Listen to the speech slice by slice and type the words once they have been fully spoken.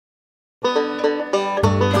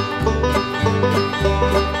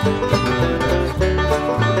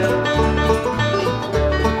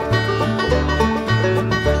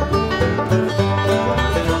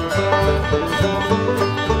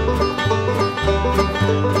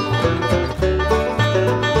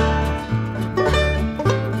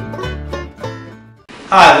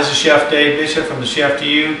Hi, this is Chef Dave Bishop from the Chef to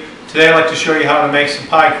You. Today I'd like to show you how to make some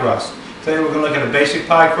pie crust. Today we're going to look at a basic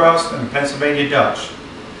pie crust and a Pennsylvania Dutch.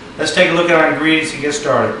 Let's take a look at our ingredients and get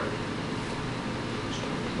started.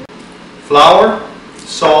 Flour,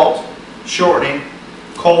 salt, shortening,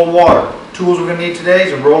 cold water. Tools we're going to need today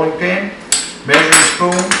is a rolling pin, measuring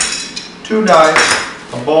spoon, 2 knives,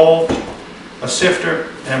 a bowl, a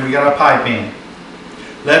sifter, and we got a pie pan.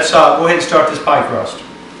 Let's go ahead and start this pie crust.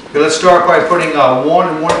 Okay, let's start by putting 1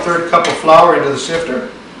 1/3 cup of flour into the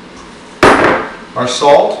sifter, our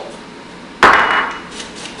salt.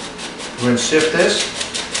 We're going to sift this.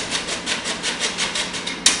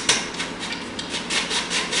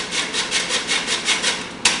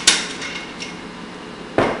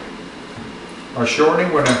 Our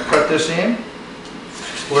shortening, we're going to cut this in.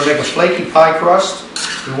 We're going to make a flaky pie crust.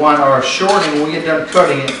 We want our shortening, when we get done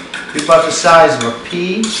cutting it, to be about the size of a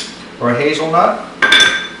pea or a hazelnut.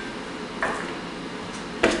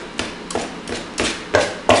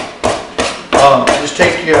 Just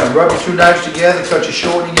take rub your 2 knives together, cut your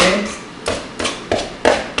shortening in.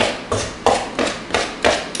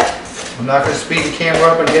 I'm not going to speed the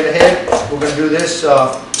camera up and get ahead. We're going to do this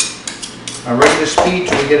at regular speed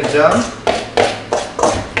till we get it done.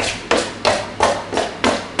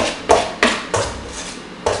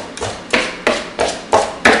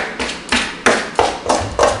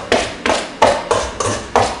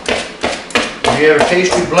 If you have a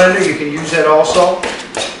pastry blender, you can use that also.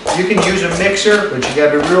 You can use a mixer, but you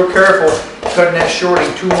got to be real careful cutting that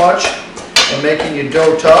shortening too much and making your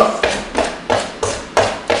dough tough.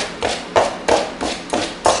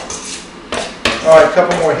 Alright, a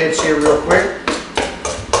couple more hits here real quick.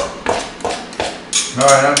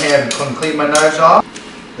 Alright, I'm going to clean my knives off.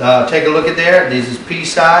 Take a look at there. This is pea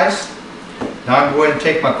size. Now I'm going to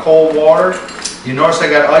take my cold water. You notice I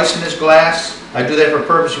got ice in this glass. I do that for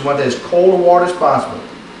purpose. You want that as cold a water as possible.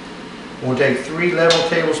 We'll take 3 level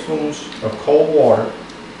tablespoons of cold water.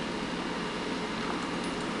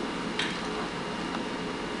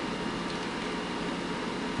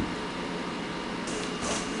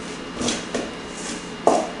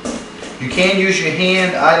 You can use your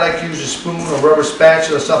hand. I like to use a spoon or rubber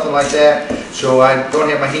spatula or something like that, so I don't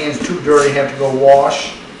have my hands too dirty, have to go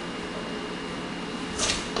wash.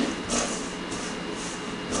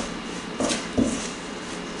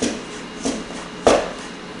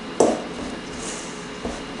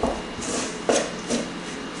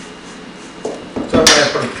 So I'm going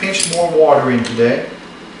to put a pinch more water in today.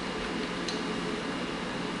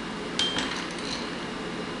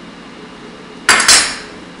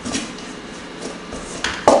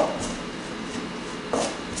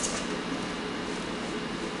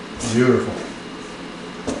 Beautiful.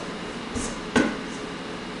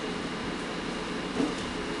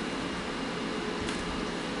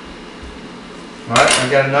 Alright,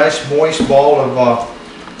 I've got a nice moist ball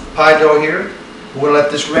of pie dough here. We're going to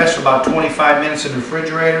let this rest for about 25 minutes in the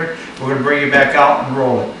refrigerator. We're going to bring it back out and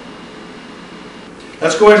roll it.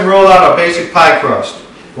 Let's go ahead and roll out our basic pie crust.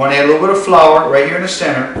 You want to add a little bit of flour right here in the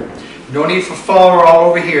center. No need for flour all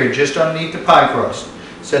over here, just underneath the pie crust.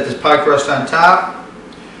 Set this pie crust on top.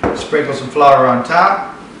 Sprinkle some flour on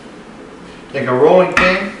top. Take a rolling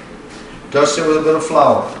pin. Dust it with a bit of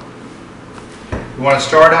flour. You want to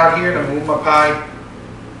start out here to move my pie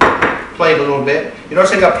plate a little bit. You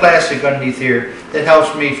notice I got plastic underneath here. That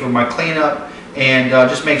helps me for my cleanup and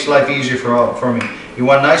just makes life easier for me. You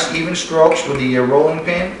want nice even strokes with the rolling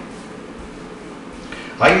pin.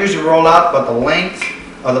 I usually roll out about the length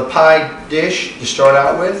of the pie dish to start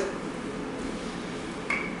out with.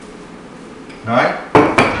 Alright.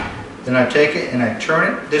 Then I take it and I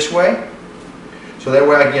turn it this way. So that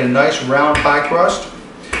way I get a nice round pie crust.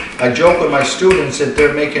 I joke with my students that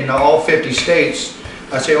they're making all 50 states.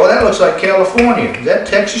 I say, oh, that looks like California. Is that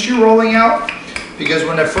Texas you're rolling out? Because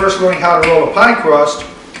when they're first learning how to roll a pie crust,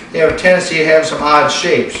 they have a tendency to have some odd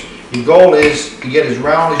shapes. Your goal is to get as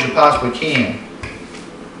round as you possibly can.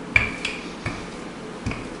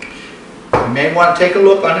 You may want to take a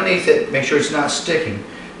look underneath it, make sure it's not sticking.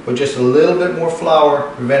 Put just a little bit more flour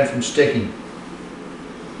to prevent it from sticking.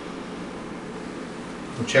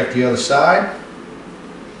 We'll check the other side.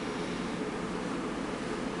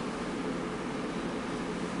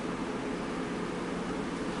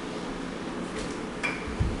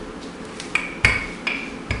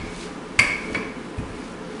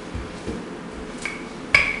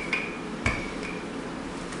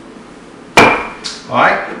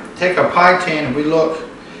 Alright, take our pie tin and we look,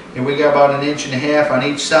 and we got about 1.5 inches on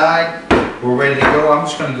each side. We're ready to go. I'm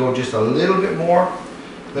just going to go just a little bit more.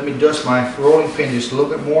 Let me dust my rolling pin just a little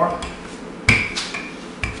bit more.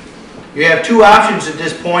 You have two options at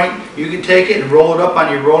this point. You can take it and roll it up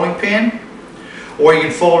on your rolling pin, or you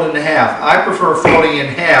can fold it in half. I prefer folding in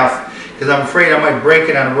half because I'm afraid I might break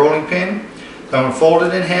it on a rolling pin. So I'm going to fold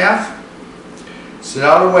it in half, sit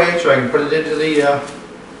out of the way so I can put it into the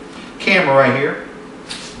camera right here.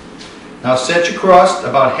 Now set your crust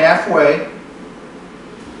about halfway.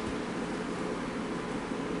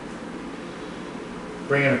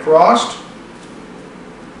 Bring it across.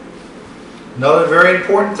 Another very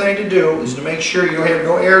important thing to do is to make sure you have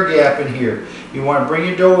no air gap in here. You want to bring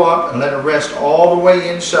your dough up and let it rest all the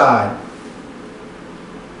way inside.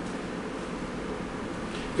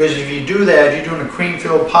 Because if you do that, if you're doing a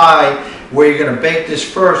cream-filled pie where you're going to bake this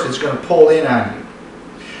first, it's going to pull in on you.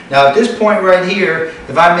 Now at this point right here,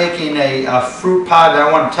 if I'm making a fruit pie that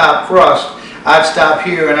I want a top crust, I'd stop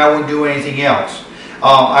here and I wouldn't do anything else.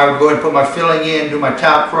 I would go ahead and put my filling in, do my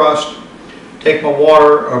top crust, take my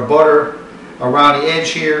water or butter around the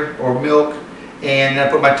edge here, or milk, and I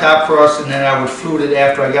put my top crust, and then I would flute it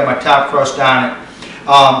after I got my top crust on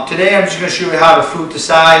it. Today I'm just going to show you how to flute the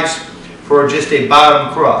sides for just a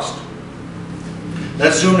bottom crust.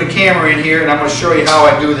 Let's zoom the camera in here and I'm going to show you how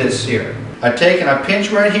I do this here. I take and I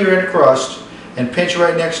pinch right here in the crust and pinch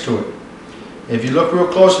right next to it. If you look real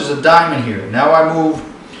close, there's a diamond here. Now I move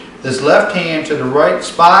this left hand to the right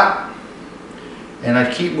spot and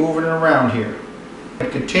I keep moving it around here. I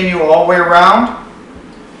continue all the way around.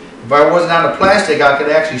 If I wasn't on the plastic, I could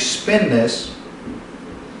actually spin this.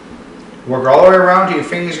 Work all the way around till your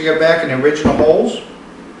fingers get back in the original holes.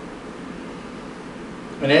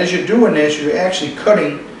 And as you're doing this, you're actually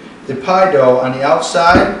cutting the pie dough on the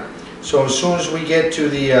outside. So as soon as we get to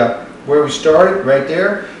the where we started, right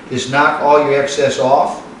there, just knock all your excess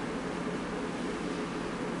off.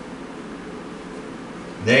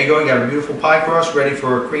 There you go, you got a beautiful pie crust ready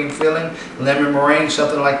for a cream filling, lemon meringue,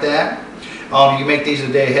 something like that. You can make these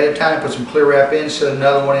a day ahead of time, put some clear wrap in, set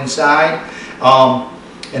another one inside,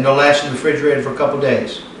 and they'll last in the refrigerator for a couple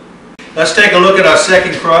days. Let's take a look at our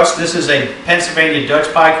second crust. This is a Pennsylvania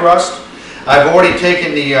Dutch pie crust. I've already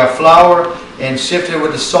taken the flour and sifted it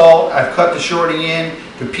with the salt. I've cut the shortening in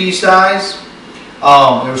to pea size.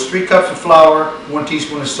 There was 3 cups of flour, 1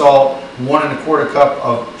 teaspoon of salt, 1 1/4 cup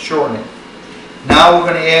of shortening. Now we're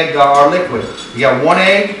going to add our liquid. We got 1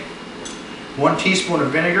 egg, 1 teaspoon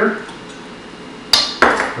of vinegar,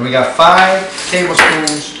 and we got 5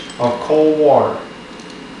 tablespoons of cold water.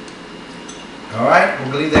 Alright, we're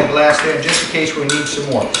going to leave that glass there just in case we need some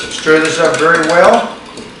more. Stir this up very well.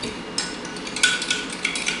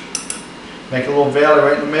 Make a little valley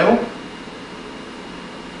right in the middle.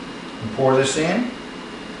 And pour this in.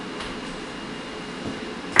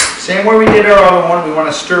 Same way we did our other one, we want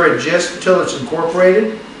to stir it just until it's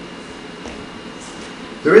incorporated.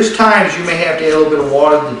 There is times you may have to add a little bit of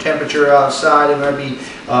water. The temperature outside, it might be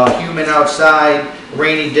humid outside,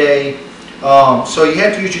 rainy day. So you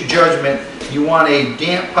have to use your judgment. You want a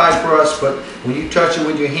damp pie crust, but when you touch it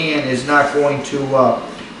with your hand, it's not going to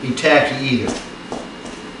be tacky either.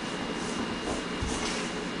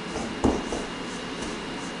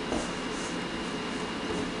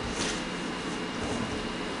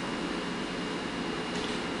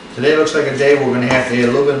 Today looks like a day we're going to have to add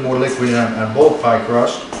a little bit more liquid on both pie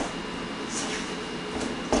crusts.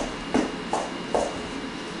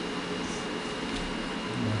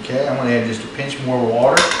 Okay, I'm going to add just a pinch more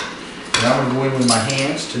water. And I'm going to go in with my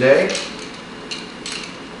hands today.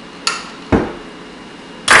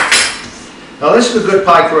 Now this is a good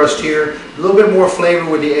pie crust here. A little bit more flavor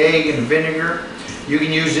with the egg and the vinegar. You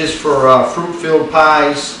can use this for fruit-filled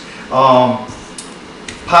pies, pot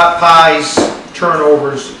pies,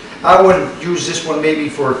 turnovers. I would use this one maybe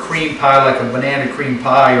for a cream pie, like a banana cream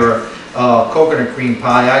pie or a coconut cream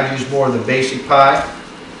pie. I'd use more of the basic pie.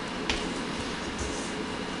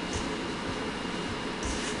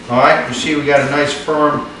 Alright, you see we got a nice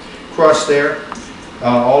firm crust there.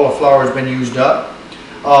 All the flour has been used up.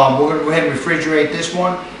 We're going to go ahead and refrigerate this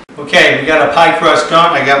one. Okay, we got our pie crust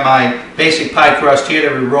done. I got my basic pie crust here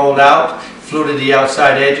that we rolled out, fluted the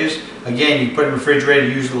outside edges. Again, you put it in the refrigerator,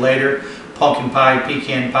 use it later. Pumpkin pie,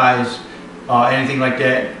 pecan pies, anything like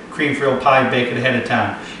that. Cream-filled pie, bake it ahead of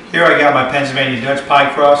time. Here I got my Pennsylvania Dutch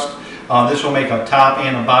pie crust. This will make a top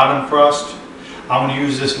and a bottom crust. I'm going to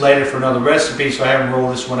use this later for another recipe, so I haven't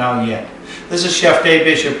rolled this one out yet. This is Chef Dave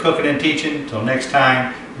Bishop, cooking and teaching. Until next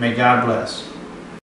time, may God bless.